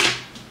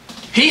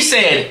 He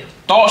said,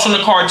 thoughts on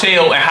the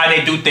cartel and how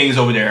they do things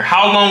over there.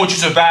 How long would you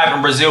survive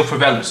in Brazil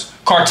favelas?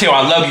 Cartel,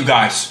 I love you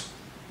guys.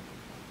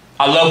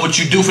 I love what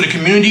you do for the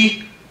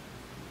community.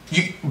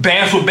 You,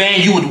 band for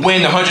band, you would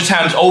win 100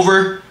 times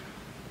over.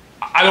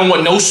 I don't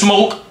want no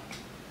smoke.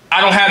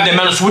 I don't have the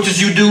amount of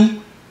switches you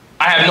do.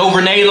 I have no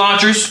grenade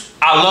launchers.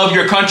 I love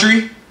your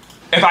country.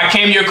 If I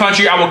came to your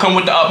country, I would come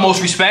with the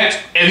utmost respect.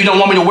 If you don't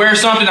want me to wear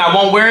something, I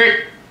won't wear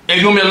it. If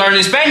you want me to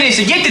learn Spanish,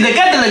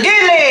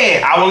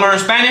 I will learn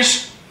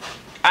Spanish.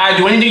 I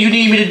do anything you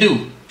need me to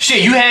do.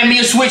 Shit, you hand me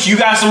a switch, you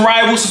got some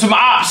rivals and some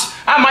ops,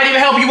 I might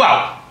even help you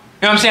out.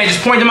 You know what I'm saying?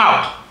 Just point them out.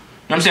 You know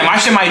what I'm saying? My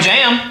shit might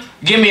jam.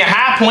 Give me a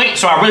high point,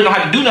 so I really don't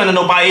have to do nothing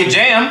to nobody. It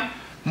jam.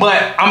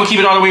 But I'm gonna keep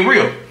it all the way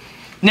real.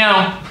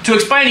 Now, to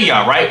explain to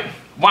y'all, right,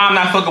 why I'm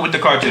not fucking with the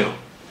cartel,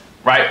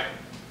 right?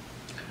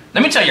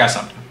 Let me tell y'all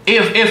something.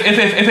 If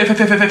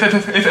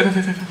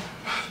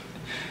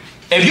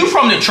you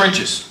from the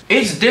trenches,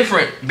 it's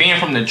different being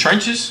from the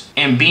trenches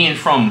and being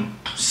from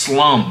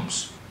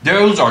slums.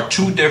 Those are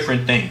two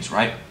different things,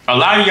 right? A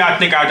lot of y'all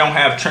think I don't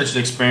have trenches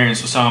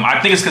experience or something.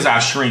 I think it's because I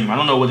stream. I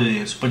don't know what it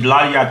is. But a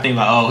lot of y'all think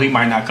like, oh, he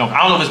might not come.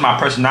 I don't know if it's my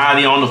personality.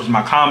 I don't know if it's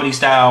my comedy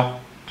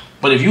style.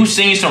 But if you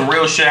seen some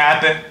real shit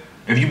happen,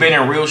 if you been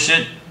in real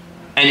shit,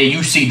 and then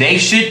you see they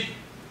shit,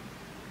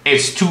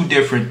 it's two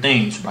different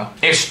things, bro.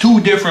 It's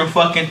two different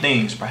fucking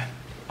things, bro.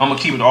 I'm gonna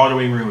keep it all the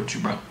way real with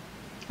you, bro.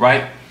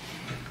 Right?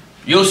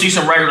 You'll see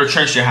some regular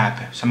trench shit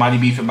happen. Somebody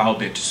beefing about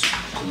bitches.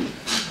 Cool.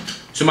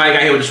 Somebody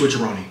got hit with a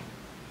switcheroni.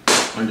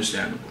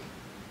 Understandable.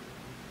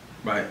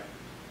 Right?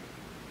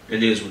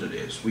 It is what it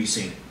is. We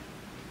seen it.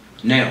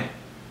 Now,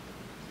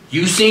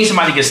 you seen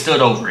somebody get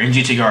stood over in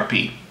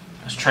GTRP.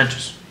 That's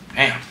trenches.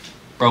 Damn.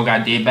 Bro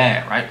got did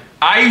bad, right?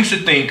 I used to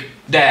think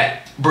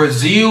that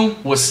Brazil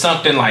was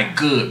something like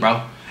good,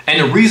 bro. And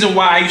the reason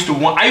why I used to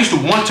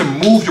want to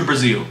move to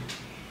Brazil.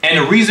 And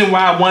the reason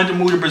why I wanted to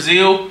move to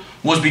Brazil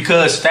was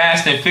because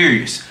Fast and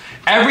Furious.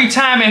 Every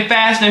time in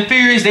Fast and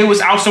Furious, they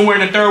was out somewhere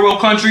in a third world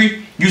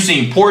country. You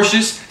seen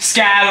Porsches,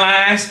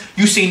 Skylines.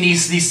 You seen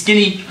these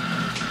skinny,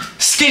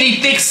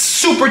 thick,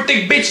 super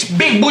thick bitch,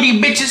 big booty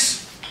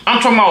bitches.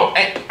 I'm talking about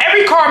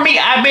every car meet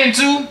I've been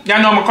to.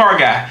 Y'all know I'm a car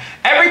guy.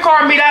 Every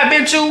car meet I've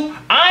been to,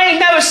 I ain't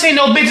never seen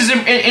no bitches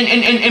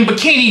in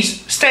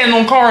bikinis standing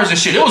on cars and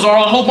shit. It was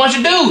all a whole bunch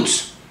of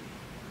dudes.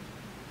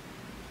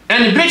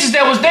 And the bitches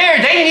that was there,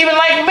 they didn't even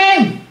like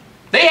men.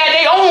 They had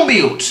their own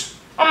builds.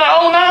 I'm like,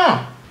 oh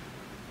no.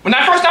 When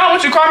I first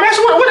went to the car, man,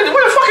 so where the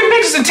fucking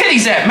bitches and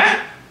titties at,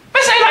 man?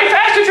 This ain't like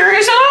Fast and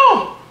Furious at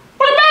all.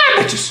 Where the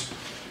bad bitches?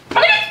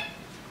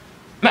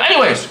 Now,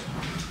 anyways,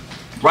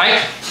 right?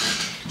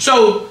 So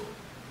So,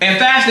 in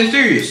Fast and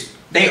Furious,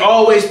 they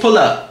always pull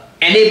up.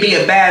 And it be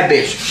a bad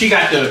bitch. She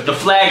got the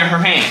flag in her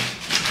hand.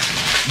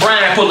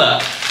 Brian, pull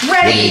up.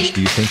 What Ready? age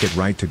do you think it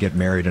right to get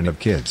married and have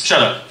kids?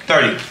 Shut up.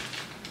 30.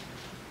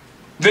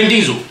 Vin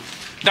Diesel.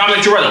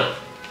 Dominic Toretto.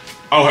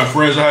 I don't have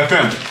friends, I have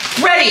family.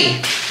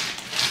 Ready?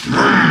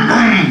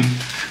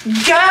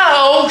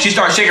 Go! She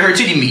starts shaking her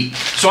titty meat.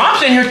 So I'm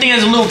sitting here thinking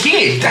as a little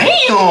kid,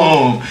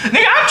 damn!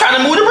 Nigga, I'm trying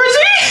to move to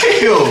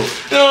Brazil!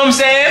 You know what I'm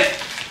saying?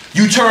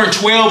 You turn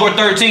 12 or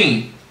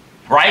 13,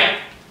 right?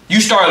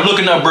 You start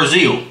looking up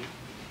Brazil.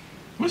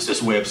 What's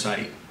this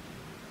website?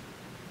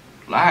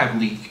 Live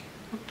Leak.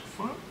 What the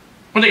fuck?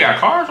 What, they got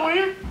cars on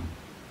here?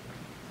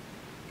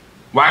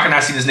 Why can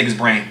I see this nigga's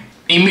brain?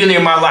 Immediately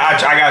in my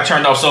life, I got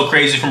turned off so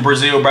crazy from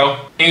Brazil,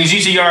 bro. In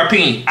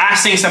GTRP, I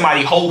seen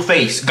somebody whole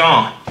face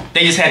gone.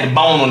 They just had the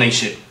bone on their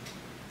shit.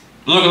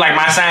 Looking like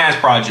my science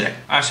project.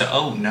 I said,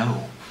 oh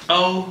no.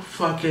 Oh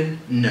fucking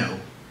no.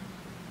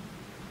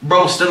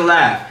 Bro, still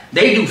alive.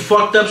 They do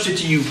fucked up shit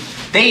to you.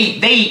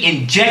 They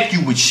inject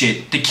you with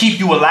shit to keep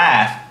you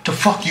alive, to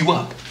fuck you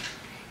up.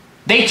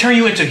 They turn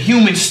you into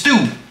human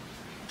stew.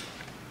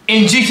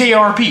 In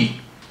GTRP.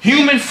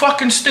 Human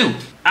fucking stew.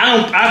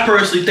 I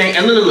personally think,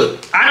 and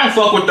look, I don't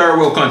fuck with third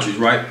world countries,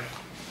 right?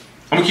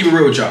 I'm gonna keep it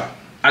real with y'all.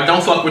 I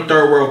don't fuck with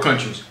third world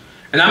countries.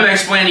 And I'm gonna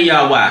explain to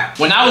y'all why.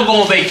 When I was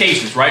going on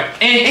vacations, right?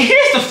 And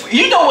here's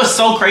you know what's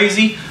so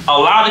crazy? A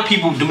lot of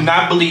people do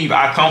not believe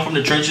I come from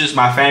the trenches,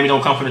 my family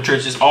don't come from the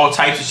trenches, all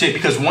types of shit.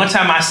 Because one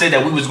time I said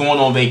that we was going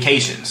on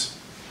vacations.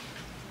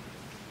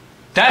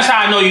 That's how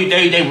I know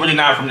they really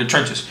not from the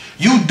trenches.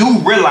 You do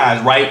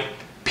realize, right?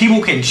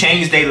 People can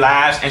change their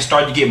lives and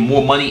start to get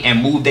more money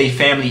and move their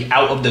family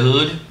out of the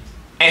hood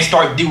and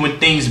start doing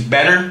things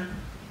better.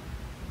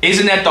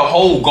 Isn't that the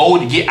whole goal,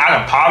 to get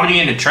out of poverty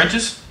in the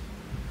trenches?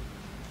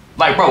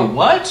 Like, bro,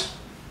 what?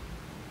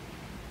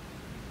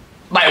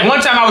 Like,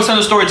 one time I was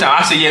telling a story time.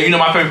 I said, yeah, you know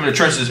my family from the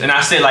trenches. And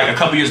I said, like, a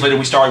couple years later,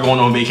 we started going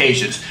on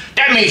vacations.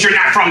 That means you're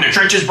not from the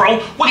trenches, bro.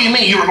 What do you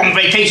mean you were on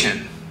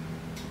vacation?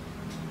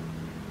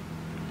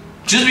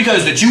 Just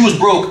because that you was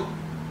broke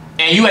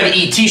and you had to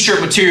eat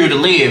t-shirt material to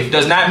live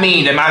does not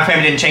mean that my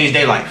family didn't change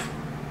their life.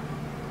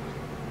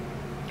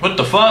 What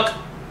the fuck?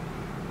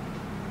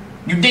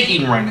 You dick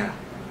eating right now.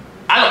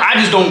 I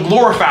just don't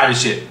glorify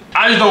this shit.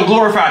 I just don't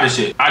glorify this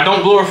shit. I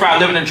don't glorify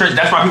living in the church.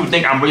 That's why people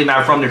think I'm really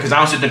not from there, because I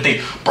don't sit there and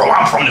think, bro,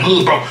 I'm from the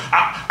hood, bro.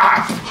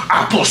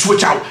 I pull a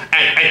switch out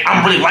and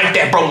I'm really like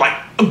that, bro. Like,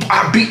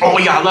 I beat all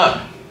y'all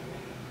up.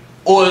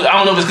 Or I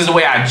don't know if it's because the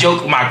way I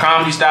joke with my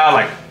comedy style.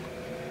 Like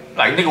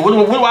nigga, what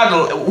do I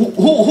do?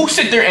 Who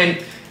sit there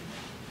and...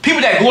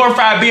 People that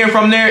glorify being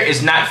from there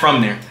is not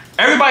from there.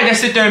 Everybody that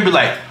sit there and be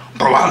like,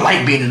 bro, I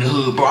like being in the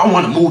hood, bro. I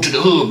want to move to the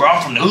hood, bro.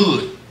 I'm from the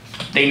hood.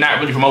 They not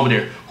really from over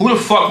there. Who the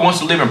fuck wants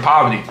to live in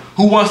poverty?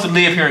 Who wants to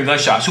live here in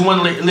gunshots? Who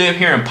want to live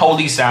here in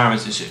police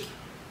sirens and shit?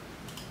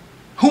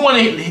 Who want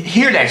to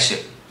hear that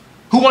shit?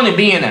 Who want to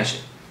be in that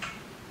shit?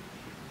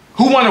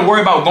 Who want to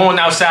worry about going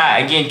outside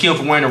and getting killed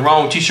for wearing the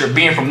wrong t-shirt,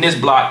 being from this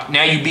block,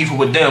 now you beefing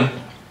with them?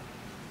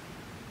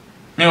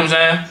 You know what I'm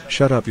saying?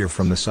 Shut up, you're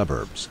from the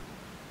suburbs.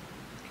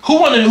 Who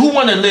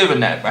want to live in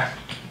that, bro?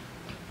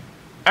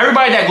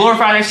 Everybody that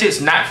glorify that shit's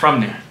not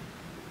from there.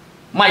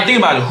 Like, think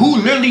about it. Who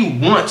literally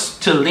wants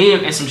to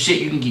live in some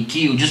shit you can get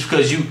killed just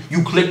because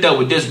you clicked up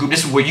with this group?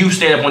 This is where you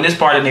stayed up on this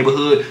part of the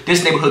neighborhood.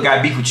 This neighborhood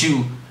got beef with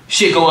you.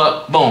 Shit go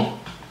up, boom.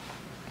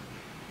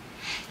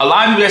 A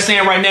lot of people that's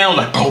saying right now,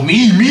 like, bro,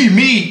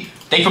 me.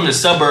 They from the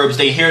suburbs,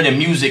 they hear the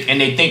music and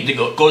they think to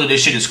go to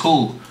this shit is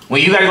cool.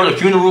 When you gotta go to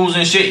funerals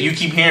and shit, you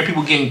keep hearing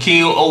people getting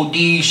killed,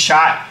 OD,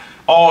 shot,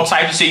 all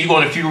types of shit. You go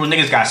to funerals,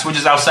 niggas got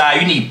switches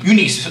outside. You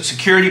need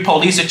security,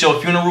 police at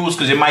your funerals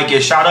because it might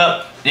get shot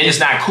up. Then it's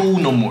not cool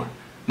no more.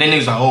 Then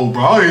niggas like, oh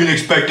bro, I didn't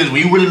expect this.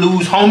 When you really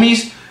lose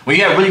homies, when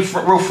you have really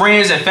real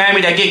friends and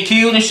family that get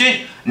killed and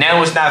shit,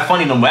 now it's not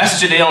funny no more. That's the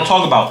shit they don't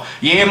talk about.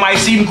 Yeah, it might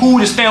seem cool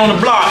to stay on the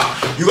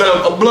block. You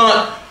got a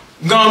blunt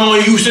gun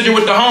on you, sitting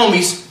with the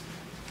homies.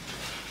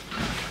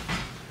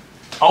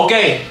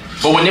 Okay,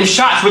 but when them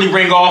shots really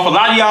ring off, a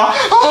lot of y'all,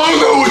 I don't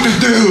know what to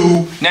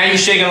do. Now you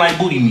shaking like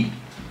booty meat.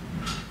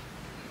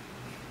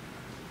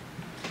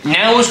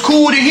 Now it's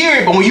cool to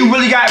hear it, but when you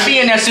really gotta be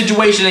in that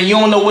situation and you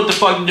don't know what the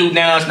fuck to do,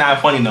 now it's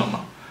not funny no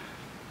more.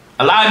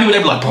 A lot of people, they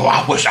be like, bro,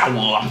 I wish I would.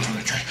 I'm from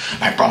the church.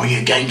 Like, bro,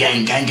 yeah,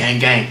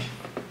 gang.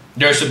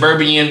 They're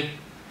suburban,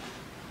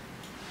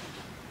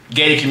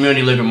 gated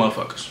community living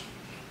motherfuckers.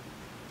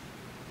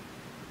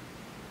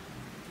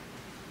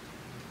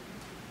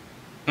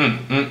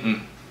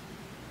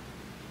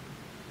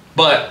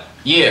 But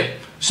yeah,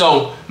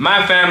 so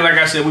my family, like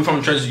I said, we from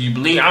the trenches. You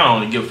believe? I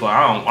don't give a fuck.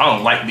 I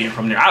don't like being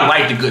from there. I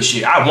like the good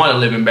shit. I want to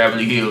live in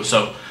Beverly Hills,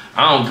 so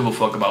I don't give a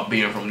fuck about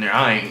being from there.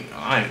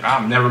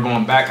 I'm never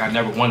going back. I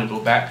never want to go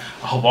back.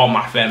 I hope all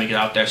my family get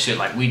out that shit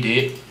like we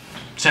did.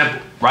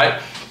 Simple,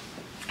 right?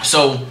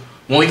 So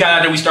when we got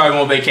out there, we started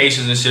going on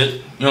vacations and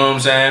shit. You know what I'm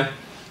saying?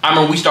 I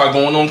remember we started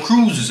going on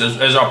cruises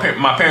as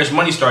my parents'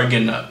 money started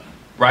getting up,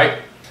 right?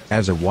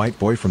 As a white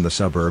boy from the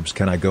suburbs,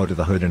 can I go to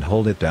the hood and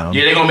hold it down?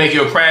 Yeah, they're gonna make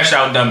you a crash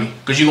out dummy,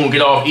 because you're gonna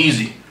get off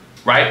easy.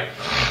 right?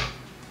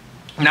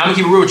 Now I'm gonna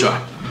keep it real with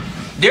y'all.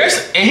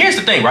 And here's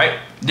the thing, right?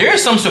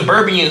 There's some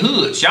suburban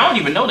hoods. Y'all don't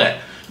even know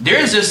that.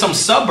 There's just some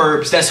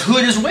suburbs that's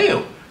hood as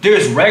well.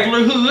 There's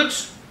regular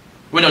hoods.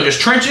 Well, no, there's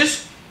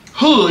trenches,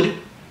 hood,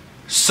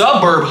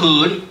 suburbs,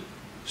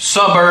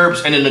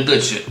 and then the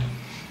good shit.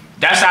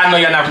 That's how I know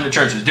y'all not from the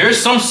trenches. There's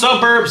some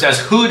suburbs that's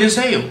hood as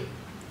hell.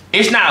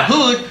 It's not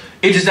hood,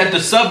 it's just that the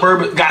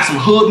suburb got some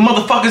hood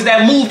motherfuckers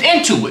that moved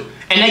into it.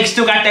 And they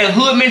still got that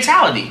hood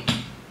mentality.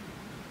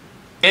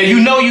 If you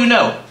know, you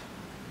know.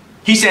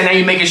 He said, now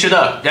you making shit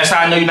up. That's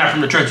how I know you're not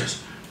from the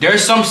trenches.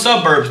 There's some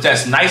suburbs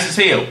that's nice as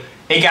hell.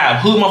 They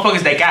got hood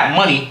motherfuckers that got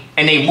money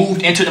and they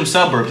moved into them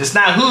suburbs. It's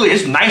not hood,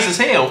 it's nice as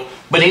hell.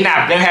 But they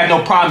have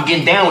no problem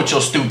getting down with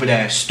your stupid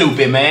ass.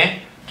 Stupid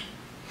man.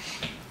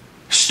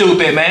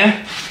 Stupid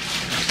man.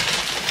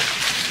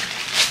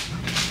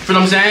 You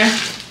know what I'm saying?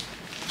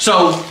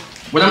 So,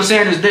 what I'm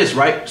saying is this,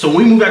 right? So when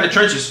we moved out the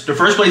trenches, the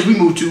first place we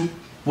moved to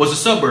was a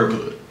suburb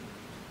hood.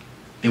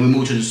 Then we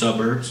moved to the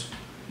suburbs.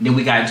 And then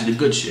we got into the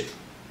good shit.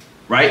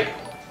 Right?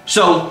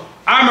 So,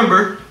 I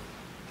remember...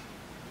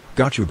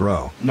 Got you,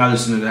 bro. Now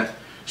listen to that.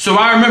 So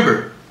I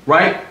remember,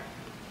 right?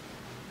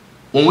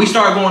 When we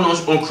started going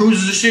on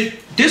cruises and shit,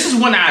 this is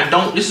why I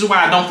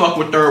don't fuck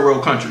with third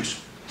world countries.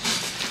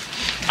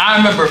 I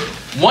remember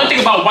one thing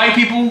about white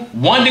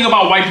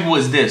people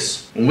is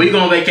this. When we go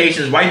on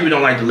vacations, white people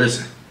don't like to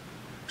listen.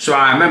 So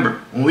I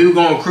remember when we were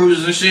going on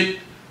cruises and shit,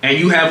 and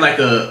you have like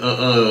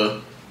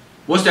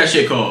what's that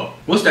shit called?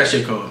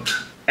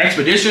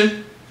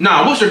 Expedition?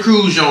 Nah, what's the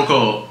cruise joint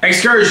called?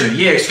 Excursion.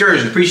 Yeah,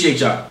 excursion. Appreciate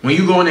y'all. When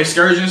you go on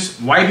excursions,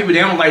 white people, they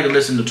don't like to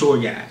listen to tour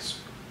guides.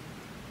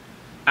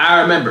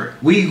 I remember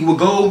we would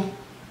go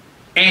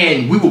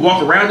and we would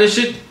walk around this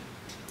shit.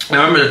 And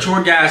I remember the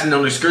tour guides and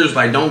on the excursions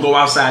like, don't go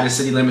outside the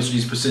city limits for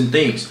these percent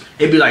things.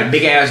 It'd be like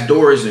big ass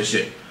doors and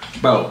shit.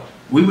 Bro,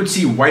 we would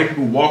see white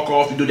people walk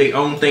off and do their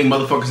own thing.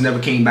 Motherfuckers never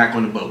came back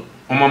on the boat.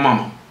 On my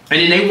mama. And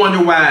then they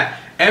wonder why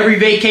every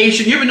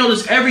vacation, you ever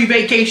notice every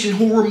vacation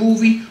horror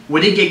movie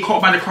where they get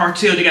caught by the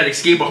cartel, they gotta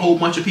escape a whole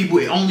bunch of people,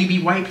 it only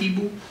be white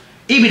people?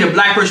 It be the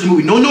black person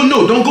movie. No,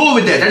 don't go over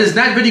there. That is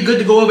not very good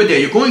to go over there.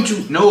 You're going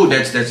to, no,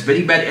 that's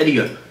very bad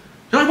idea.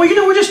 They're like, well, you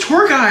know, we're just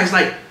tour guys.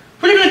 Like,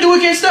 what are you gonna do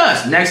against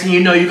us? Next thing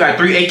you know, you got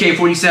 3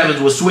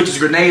 AK-47s with switches,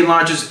 grenade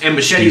launchers, and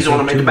machetes on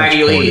them in the back of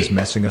your head. Is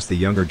messing us the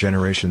younger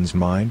generation's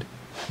mind?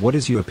 What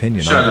is your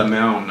opinion Shut on up,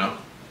 man. I don't know.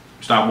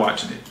 Stop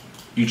watching it.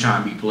 You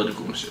trying to be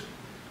political and shit.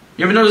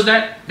 You ever notice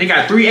that? They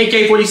got 3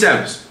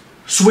 AK-47s,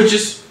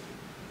 switches,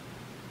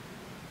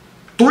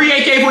 3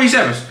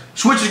 AK-47s,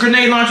 switches,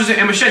 grenade launchers,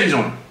 and machetes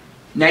on them.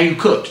 Now you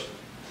cooked.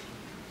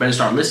 Better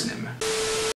start listening, man.